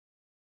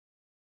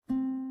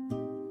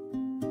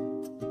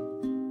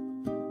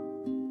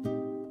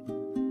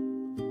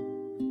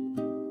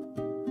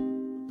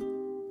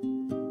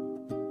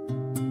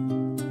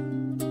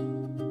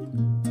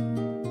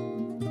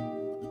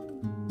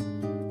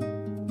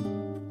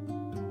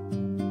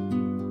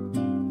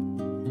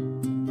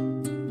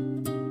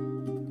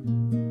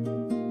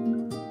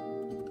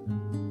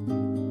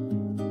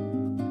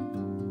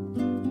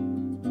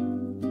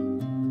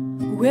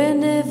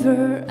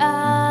Whenever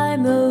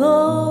I'm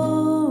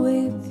alone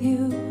with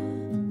you,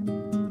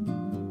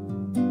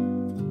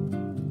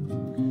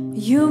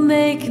 you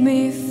make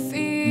me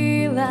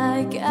feel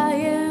like I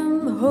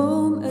am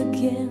home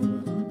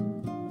again.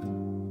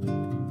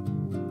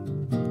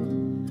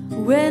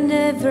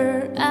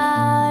 Whenever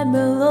I'm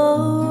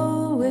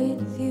alone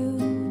with you,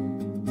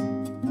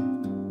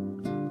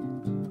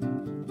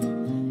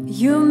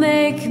 you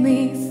make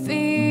me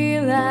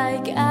feel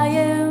like I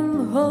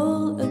am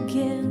whole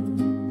again.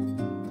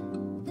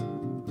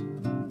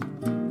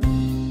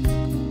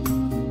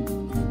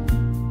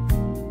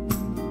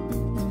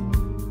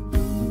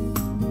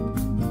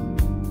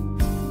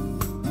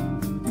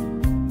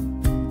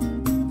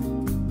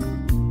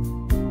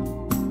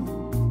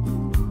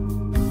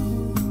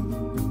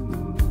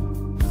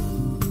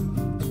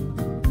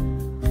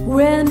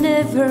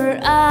 Whenever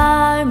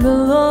I'm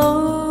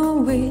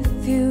alone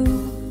with you,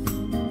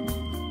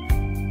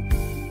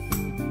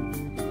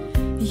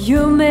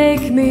 you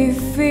make me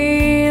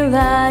feel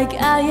like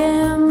I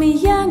am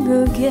young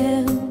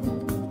again.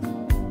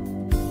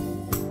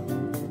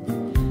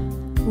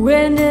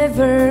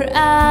 Whenever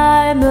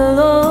I'm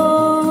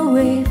alone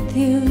with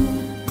you,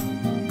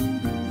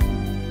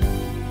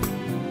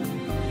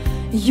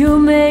 you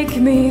make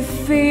me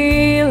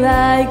feel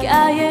like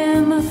I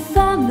am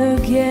fun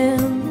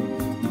again.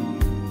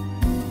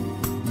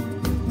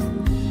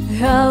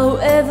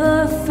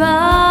 However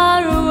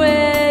far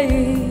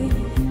away,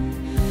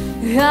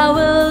 I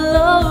will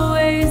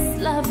always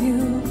love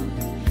you.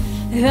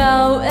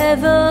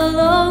 However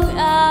long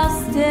I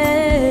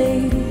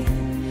stay,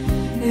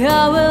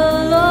 I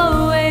will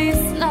always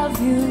love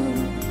you.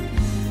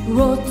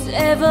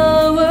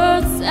 Whatever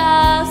words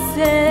I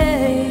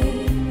say,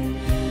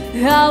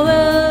 I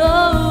will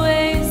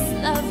always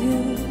love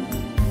you.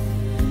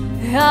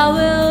 I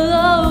will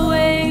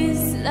always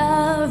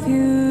love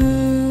you.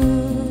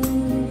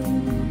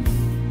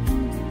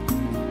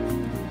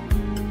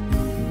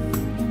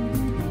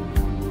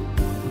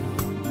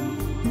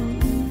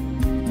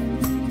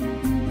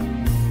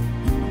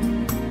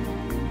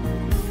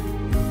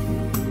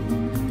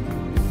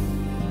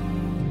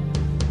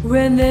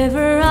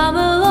 Whenever I'm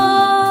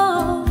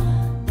alone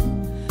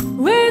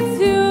with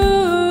you,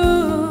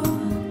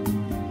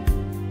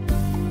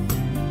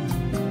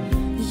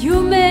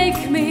 you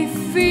make me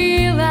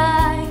feel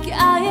like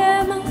I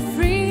am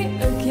free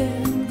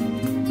again.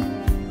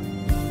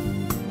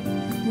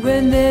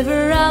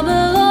 Whenever I'm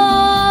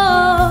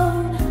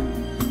alone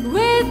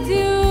with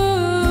you,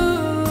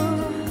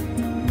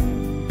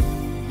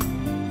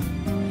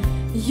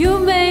 you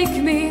make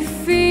me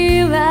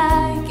feel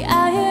like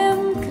I am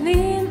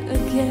clean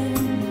again.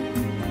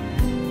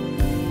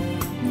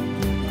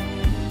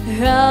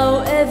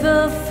 However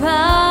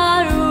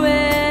far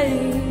away,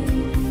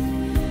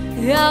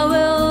 I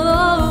will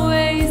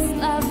always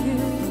love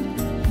you.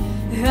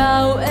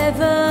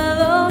 However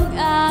long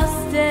I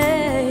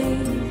stay,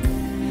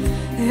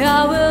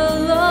 I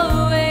will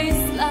always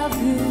love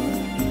you.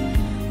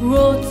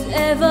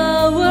 Whatever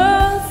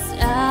words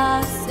I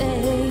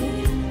say,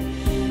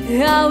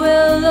 I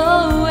will